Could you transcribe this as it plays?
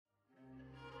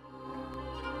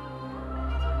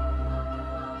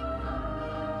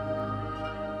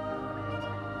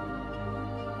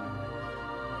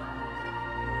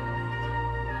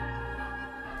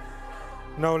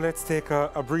Now let's take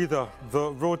a breather.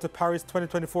 The road to Paris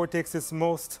 2024 takes its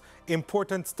most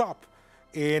important stop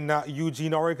in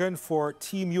Eugene, Oregon for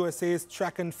Team USA's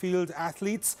track and field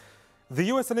athletes. The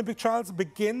US Olympic Trials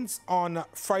begins on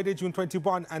Friday, June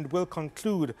 21 and will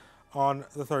conclude on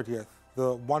the 30th.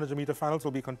 The 100-meter finals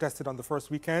will be contested on the first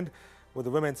weekend, with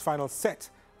the women's final set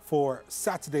for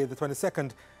Saturday the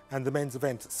 22nd and the men's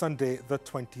event Sunday the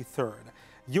 23rd.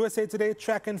 USA Today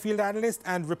track and field analyst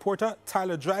and reporter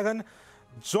Tyler Dragon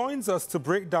joins us to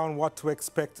break down what to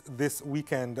expect this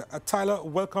weekend. Tyler,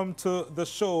 welcome to the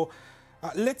show.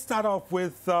 Let's start off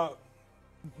with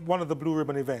one of the blue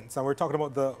ribbon events, and we're talking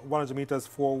about the 100 meters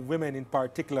for women in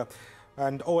particular.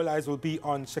 And all eyes will be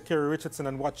on Sha'Carri Richardson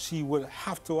and what she will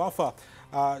have to offer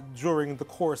during the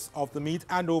course of the meet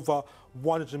and over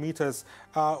 100 meters.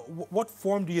 What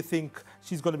form do you think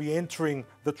she's going to be entering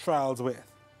the trials with?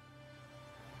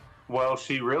 Well,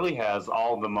 she really has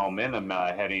all the momentum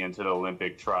heading into the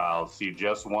Olympic trials. She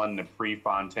just won the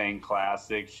Prefontaine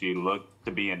Classic. She looked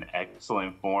to be in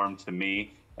excellent form to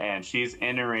me, and she's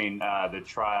entering the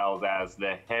trials as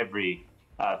the heavy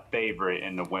favorite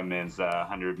in the women's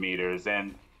 100 meters.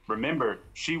 And remember,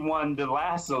 she won the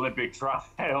last Olympic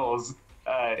trials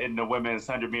in the women's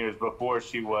 100 meters before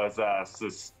she was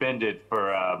suspended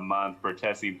for a month for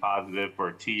testing positive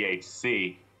for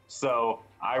THC. So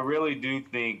I really do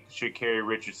think Sha'Carri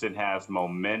Richardson has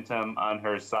momentum on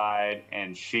her side,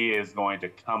 and she is going to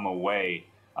come away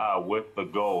with the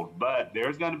gold. But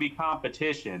there's going to be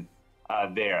competition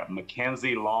there.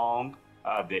 Mackenzie Long,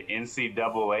 the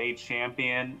NCAA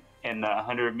champion in the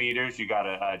 100 meters. You got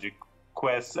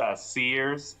Jaquez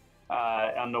Sears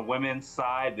on the women's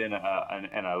side, then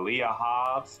and Aaliyah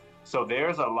Hobbs. So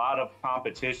there's a lot of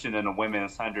competition in the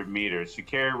women's 100 meters.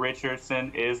 Sha'Carri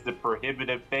Richardson is the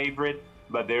prohibitive favorite,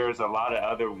 but there's a lot of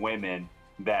other women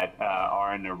that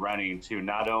are in the running to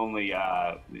not only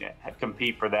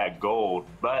compete for that gold,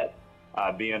 but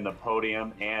be on the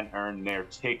podium and earn their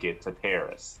ticket to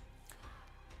Paris.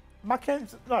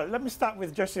 Mackenzie, no, let me start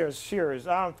with Jaquez Sears.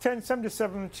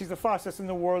 10:77, she's the fastest in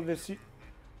the world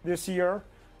this year,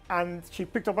 and she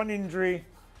picked up an injury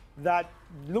that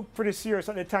looked pretty serious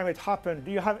at the time it happened.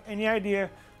 Do you have any idea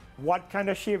what kind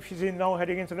of shape she's in now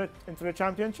heading into the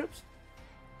championships?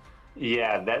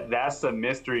 Yeah, that's a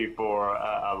mystery for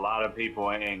a lot of people,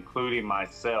 including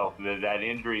myself. That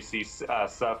injury she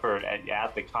suffered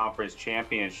at the conference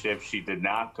championship. She did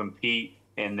not compete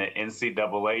in the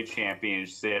NCAA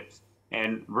championships.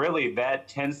 And really, that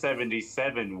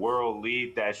 10:77 world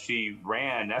lead that she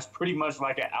ran, that's pretty much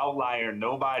like an outlier.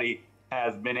 Nobody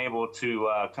has been able to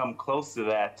come close to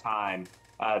that time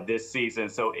this season.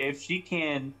 So if she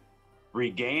can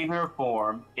regain her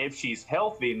form, if she's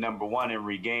healthy, number one, and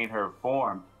regain her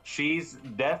form, she's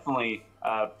definitely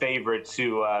favorite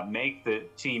to make the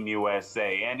Team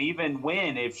USA and even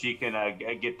win if she can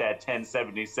get that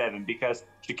 10:77, because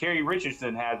Sha'Carri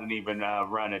Richardson hasn't even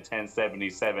run a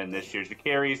 10:77 this year.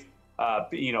 Sha'Carri's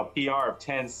PR of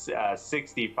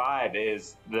 10:65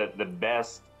 is the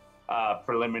best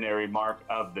preliminary mark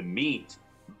of the meet.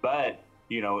 But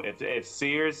if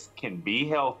Sears can be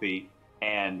healthy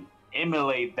and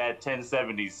emulate that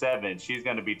 10:77, she's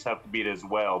going to be tough to beat as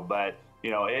well. But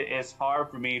it's hard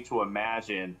for me to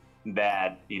imagine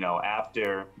that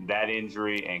after that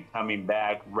injury and coming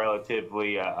back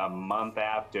relatively a month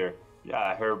after,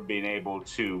 her being able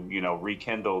to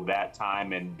rekindle that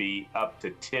time and be up to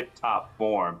tip-top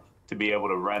form to be able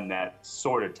to run that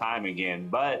sort of time again.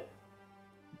 But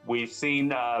we've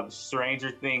seen stranger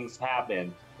things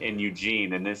happen in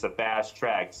Eugene, and it's a fast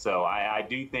track. So I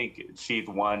do think she's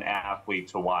one athlete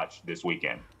to watch this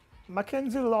weekend.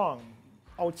 Mackenzie Long,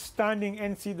 outstanding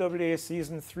NCAA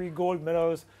season, 3 gold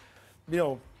medals,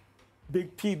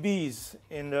 big PBs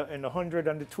in the 100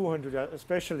 and the 200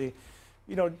 especially.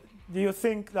 Do you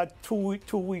think that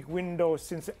two-week window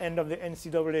since the end of the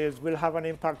NCAAs will have an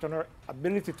impact on her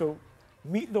ability to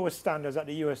meet those standards at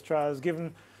the US Trials,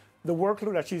 given the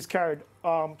workload that she's carried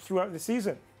throughout the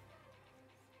season?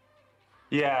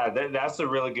 Yeah, that's a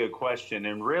really good question.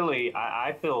 And really,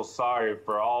 I feel sorry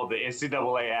for all the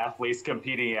NCAA athletes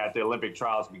competing at the Olympic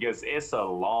trials, because it's a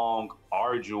long,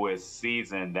 arduous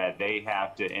season that they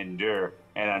have to endure.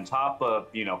 And on top of,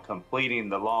 completing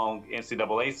the long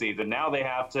NCAA season, now they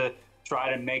have to try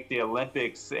to make the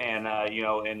Olympics and,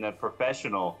 in the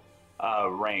professional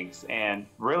ranks. And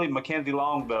really, Mackenzie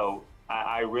Long, though,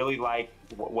 I really like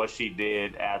what she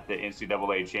did at the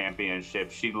NCAA championship.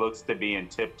 She looks to be in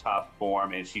tip-top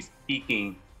form, and she's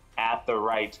peaking at the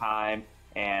right time.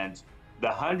 And the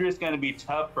 100 is going to be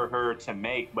tough for her to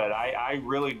make, but I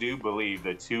really do believe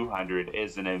the 200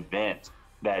 is an event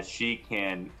that she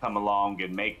can come along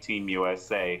and make Team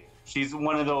USA. She's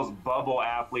one of those bubble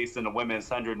athletes in the women's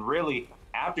 100. And really,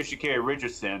 after Sha'Carri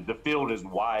Richardson, the field is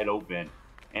wide open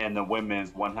in the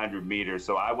women's 100 meters.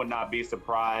 So I would not be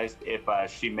surprised if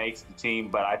she makes the team,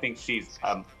 but I think she's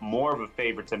more of a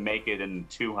favorite to make it in the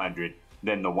 200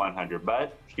 than the 100.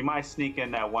 But she might sneak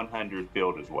in that 100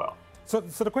 field as well. So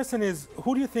the question is,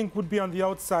 who do you think would be on the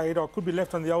outside or could be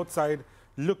left on the outside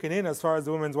looking in as far as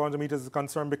the women's 100 meters is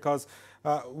concerned? Because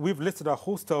we've listed a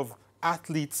host of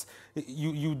athletes.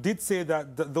 You did say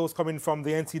that those coming from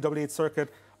the NCAA circuit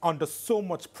under so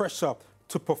much pressure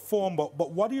to perform,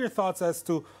 but what are your thoughts as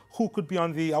to who could be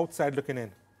on the outside looking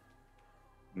in?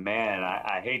 Man,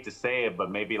 I hate to say it, but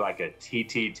maybe like a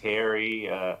TT Terry,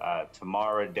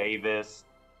 Tamara Davis,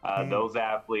 those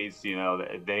athletes, you know,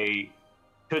 they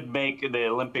could make the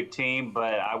Olympic team,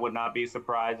 but I would not be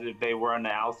surprised if they were on the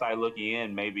outside looking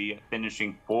in, maybe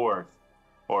finishing 4th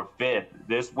or 5th.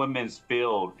 This women's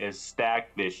field is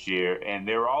stacked this year, and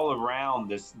they're all around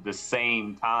the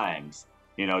same times.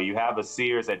 You know, you have a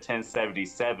Sears at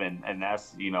 10:77, and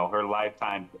that's, you know, her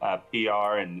lifetime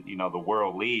PR and, you know, the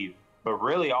world lead. But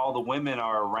really, all the women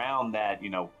are around that, you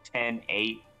know,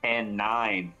 10:8,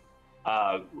 10:9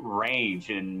 range,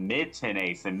 and mid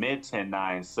 10:8s and mid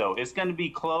 10:9s. So it's going to be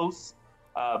close.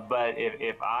 But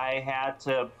if I had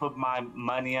to put my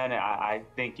money on it, I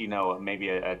think, you know, maybe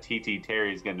a TT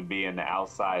Terry is going to be in the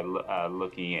outside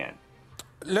looking in.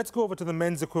 Let's go over to the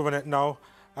men's equivalent now.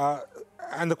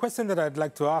 And the question that I'd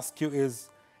like to ask you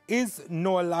is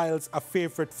Noah Lyles a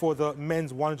favorite for the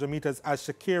men's 100 meters as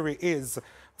Sha'Carri is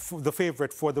the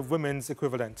favorite for the women's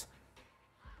equivalent?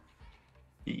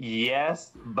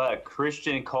 Yes, but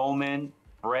Christian Coleman,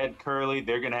 Fred Curley,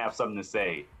 they're going to have something to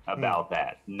say about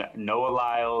that. Noah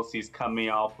Lyles, he's coming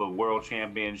off a world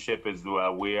championship, as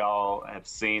we all have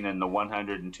seen in the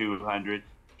 100 and 200.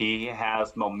 He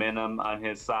has momentum on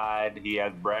his side. He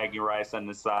has bragging rights on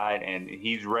the side, and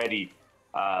he's ready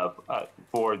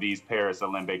for these Paris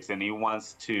Olympics. And he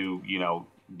wants to, you know,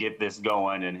 get this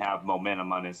going and have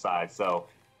momentum on his side. So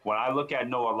when I look at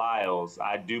Noah Lyles,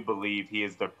 I do believe he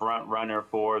is the front runner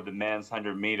for the men's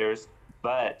 100 meters,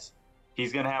 but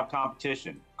he's going to have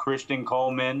competition. Christian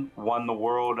Coleman won the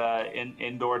world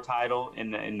indoor title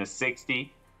in the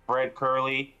 60. Fred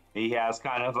Curley, he has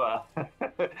kind of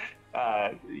a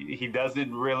he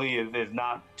doesn't really is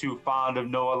not too fond of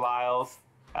Noah Lyles,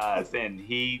 and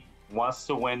he wants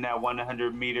to win that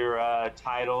 100-meter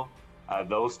title.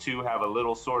 Those two have a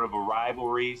little sort of a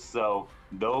rivalry, so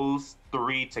those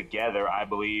three together, I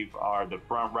believe, are the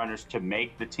front runners to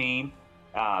make the team.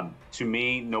 To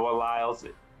me, Noah Lyles,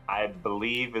 I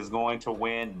believe, is going to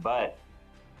win, but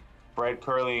Fred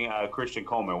Curley, Christian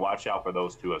Coleman, watch out for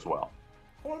those two as well.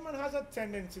 Coleman has a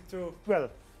tendency to, well,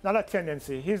 not a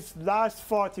tendency. His last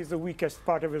 40 is the weakest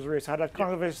part of his race. I had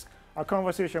a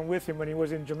conversation with him when he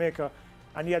was in Jamaica,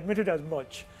 and he admitted as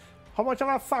much. How much of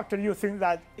a factor do you think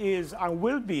that is and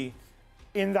will be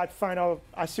in that final,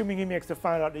 assuming he makes the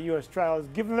final at the US Trials,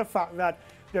 given the fact that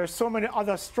there are so many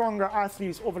other stronger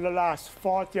athletes over the last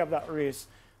 40 of that race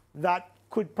that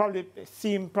could probably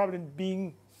seem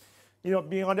being, you know,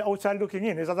 being on the outside looking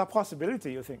in? Is that a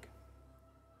possibility, you think?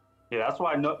 Yeah, that's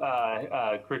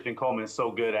why Christian Coleman is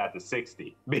so good at the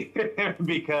 60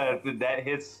 because that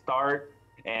his start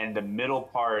and the middle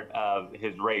part of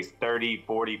his race, 30,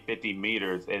 40, 50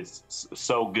 meters, is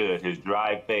so good. His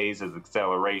drive phase, his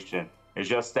acceleration. It's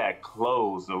just that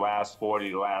close, the last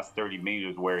 40, the last 30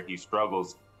 meters where he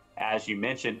struggles, as you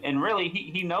mentioned. And really,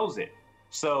 he knows it.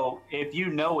 So if you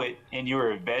know it and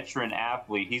you're a veteran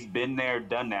athlete, he's been there,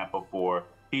 done that before.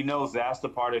 He knows that's the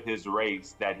part of his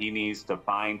race that he needs to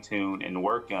fine-tune and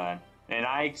work on. And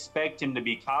I expect him to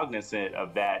be cognizant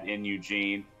of that in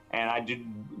Eugene. And I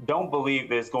don't believe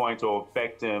it's going to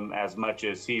affect him as much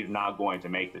as he's not going to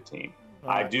make the team.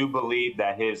 Right. I do believe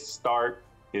that his start,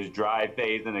 his drive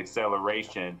phase and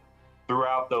acceleration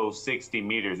throughout those 60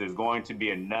 meters is going to be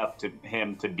enough to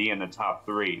him to be in the top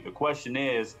 3. The question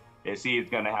is he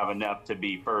going to have enough to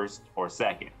be first or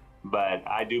second? But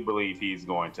I do believe he's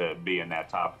going to be in that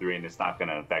top 3, and it's not going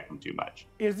to affect him too much.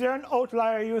 Is there an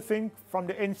outlier, you think, from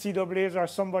the NCAAs or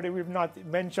somebody we've not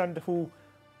mentioned who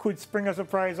could spring a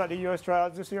surprise at the US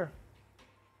Trials this year?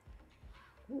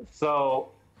 So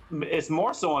it's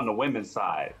more so on the women's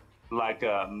side, like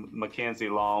Mackenzie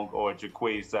Long or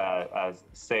Jaquez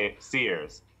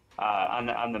Sears.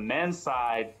 On the men's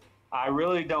side, I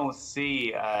really don't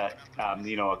see,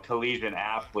 you know, a collegiate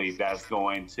athlete that's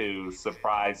going to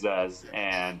surprise us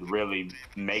and really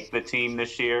make the team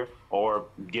this year or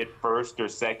get first or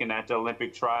second at the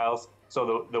Olympic trials.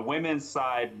 So the women's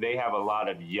side, they have a lot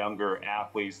of younger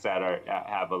athletes that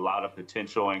have a lot of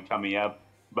potential and coming up.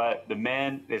 But the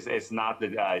men, it's not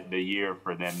the year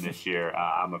for them this year,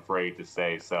 I'm afraid to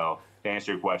say. So to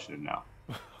answer your question, no.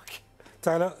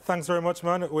 Tyler, thanks very much,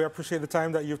 man. We appreciate the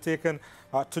time that you've taken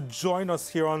to join us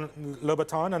here on Le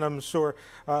Baton, and I'm sure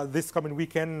this coming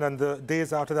weekend and the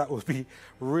days after that will be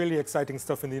really exciting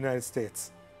stuff in the United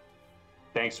States.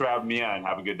 Thanks for having me on.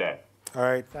 Have a good day. All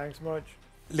right. Thanks much.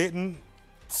 Leighton,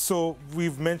 so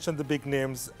we've mentioned the big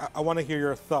names. I want to hear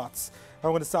your thoughts. I'm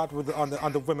going to start with on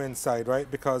the women's side, right?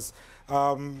 Because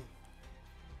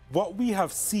what we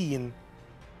have seen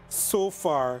so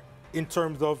far in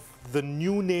terms of the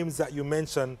new names that you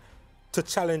mentioned to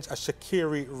challenge a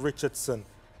Sha'Carri Richardson,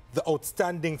 the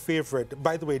outstanding favorite.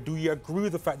 By the way, do you agree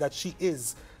with the fact that she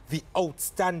is the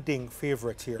outstanding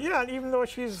favorite here? Yeah, and even though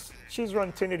she's run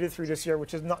 1083 this year,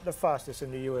 which is not the fastest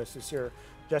in the U.S. this year,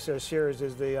 Jessica Shears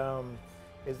is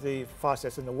the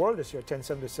fastest in the world this year,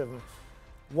 1077.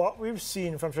 What we've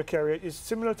seen from Sha'Carri is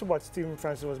similar to what Stephen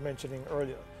Francis was mentioning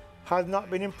earlier. Has not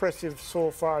been impressive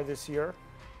so far this year,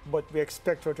 but we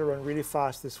expect her to run really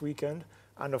fast this weekend.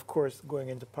 And of course, going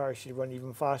into Paris, she'll run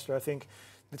even faster. I think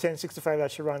the 1065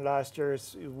 that she ran last year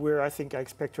is where I think I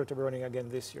expect her to be running again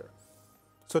this year.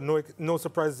 So no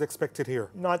surprises expected here?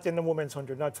 Not in the women's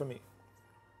 100, not for me.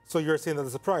 So you're saying that the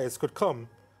surprise could come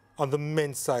on the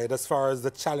men's side as far as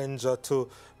the challenger to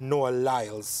Noah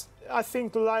Lyles? I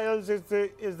think Lyles is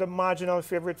the marginal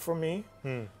favorite for me.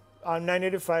 On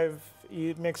 985,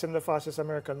 he makes him the fastest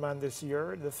American man this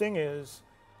year. The thing is,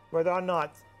 whether or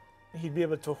not he'd be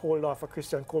able to hold off a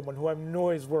Christian Coleman, who I know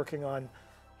is working on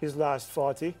his last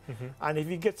 40. And if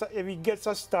he gets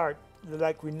a start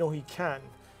like we know he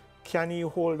can he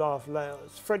hold off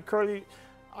Lyles? Fred Curley,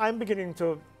 I'm beginning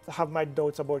to have my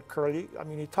doubts about Curley. I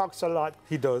mean, he talks a lot.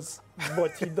 He does.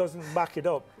 But he doesn't back it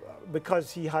up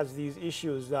because he has these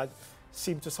issues that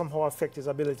seem to somehow affect his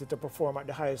ability to perform at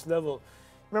the highest level.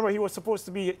 Remember, he was supposed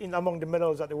to be in among the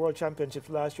medals at the World Championships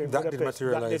last year in Budapest.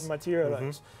 That didn't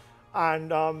materialize.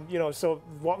 And, you know, so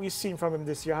what we've seen from him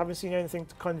this year, I haven't seen anything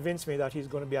to convince me that he's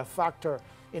going to be a factor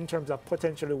in terms of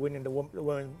potentially winning the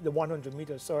 100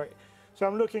 meters. So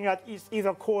I'm looking at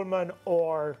either Coleman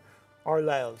or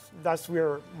Lyles. That's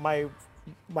where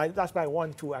that's my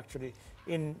 1-2 actually,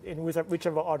 in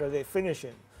whichever order they finish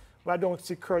in. But I don't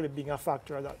see Curley being a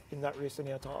factor in that race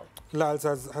at all. Lyles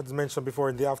has mentioned before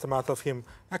in the aftermath of him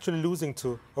actually losing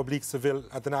to Oblique Seville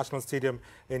at the National Stadium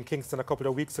in Kingston a couple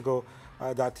of weeks ago,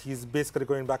 that he's basically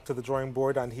going back to the drawing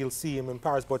board and he'll see him in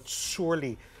Paris, but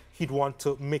surely he'd want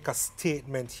to make a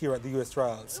statement here at the US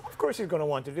Trials. Of course he's going to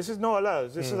want it. This is Noah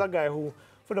Lyles. This is a guy who,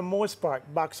 for the most part,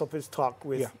 backs up his talk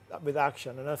with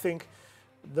action. And I think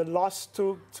the loss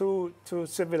to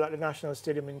Seville at the National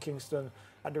Stadium in Kingston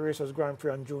at the Racers Grand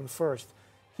Prix on June 1st,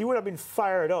 he would have been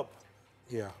fired up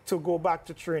to go back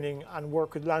to training and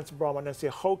work with Lance Brauman and say,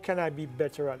 how can I be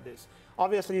better at this?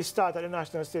 Obviously, his start at the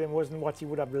National Stadium wasn't what he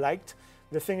would have liked.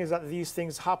 The thing is that these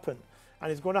things happen,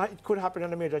 and it could happen in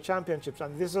the major championships,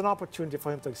 and this is an opportunity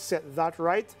for him to set that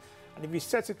right. And if he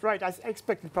sets it right, I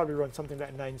expect he'll probably run something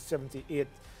like 978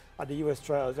 at the US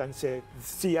Trials and say,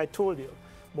 see, I told you.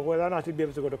 But whether or not he'll be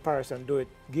able to go to Paris and do it,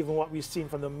 given what we've seen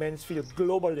from the men's field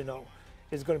globally now,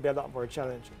 is going to be a lot more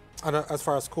challenging. And as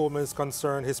far as Coleman is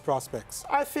concerned, his prospects?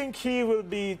 I think he will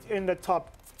be in the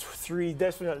top 3,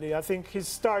 definitely. I think his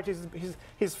start is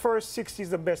his first 60 is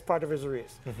the best part of his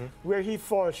race. Where he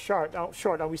falls short,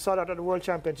 and we saw that at the World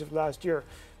Championships last year,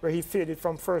 where he faded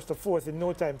from 1st to 4th in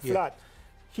no time flat.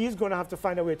 He's going to have to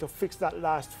find a way to fix that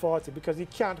last 40 because he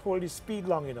can't hold his speed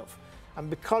long enough. And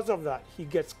because of that, he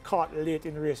gets caught late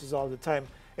in races all the time,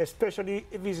 especially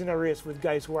if he's in a race with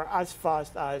guys who are as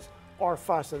fast as or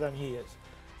faster than he is.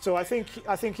 So I think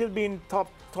he'll be in top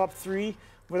 3.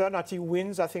 Whether or not he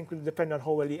wins, I think will depend on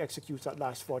how well he executes that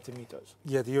last 40 meters.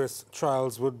 Yeah, the US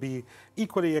Trials would be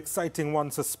equally exciting,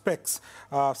 one suspects,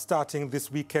 starting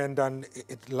this weekend, and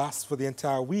it lasts for the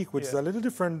entire week, which is a little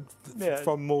different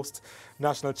from most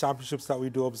national championships that we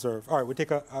do observe. All right, we'll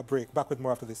take a break. Back with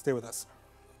more after this. Stay with us.